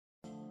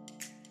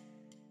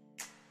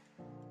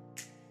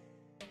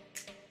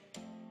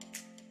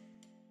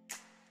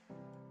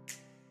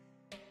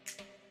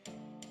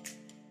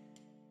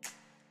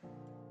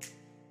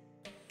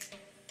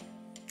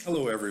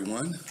Hello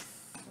everyone,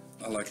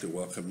 I'd like to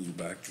welcome you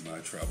back to my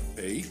travel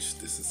page.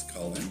 This is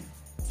Cullen,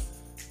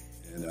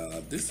 and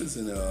this is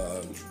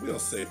we'll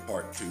say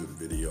part 2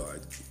 video I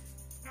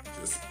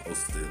just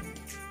posted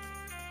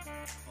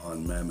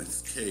on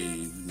Mammoth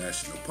Cave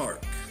National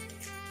Park.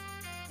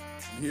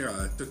 And here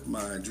I took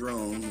my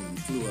drone and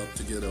flew up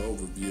to get an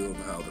overview of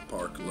how the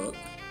park looked,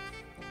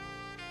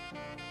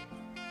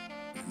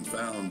 and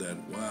found that,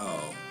 wow,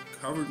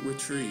 covered with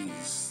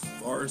trees,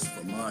 forest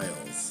for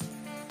miles.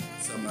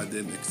 Something I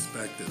didn't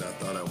expect. I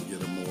thought I would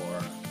get a more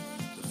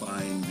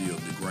defined view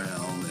of the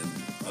ground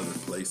and other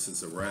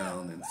places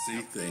around and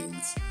see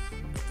things.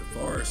 But the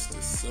forest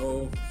is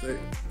so thick,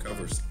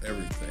 covers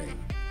everything.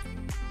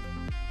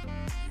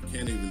 You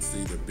can't even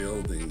see the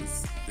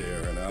buildings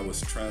there. And I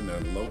was trying to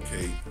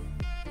locate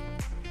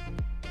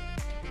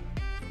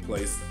a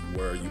place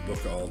where you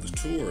book all the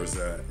tours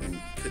at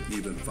and couldn't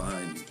even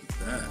find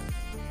that.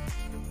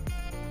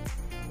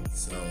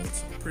 So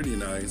it's pretty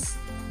nice.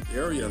 The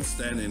area I'm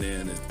standing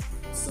in is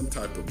some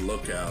type of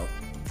lookout,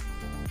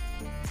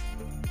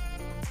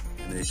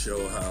 and they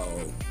show how,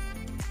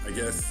 I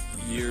guess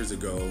years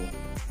ago,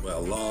 well,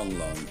 a long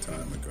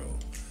time ago,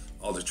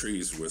 all the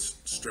trees were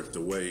stripped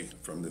away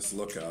from this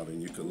lookout,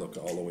 and you could look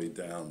all the way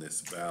down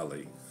this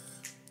valley.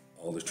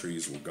 All the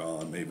trees were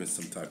gone. Maybe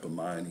some type of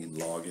mining,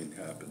 logging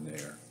happened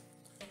there.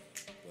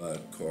 But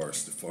of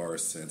course, the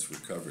forest since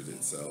recovered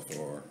itself,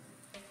 or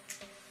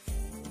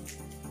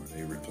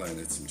they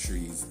replanted some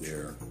trees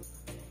there.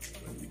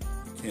 But you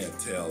can't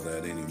tell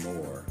that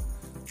anymore.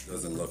 It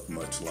doesn't look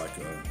much like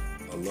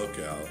a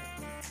lookout,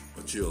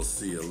 but you'll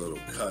see a little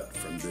cut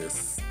from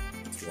this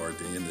toward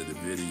the end of the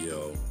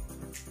video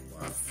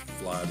while I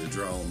fly the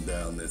drone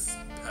down this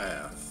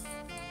path.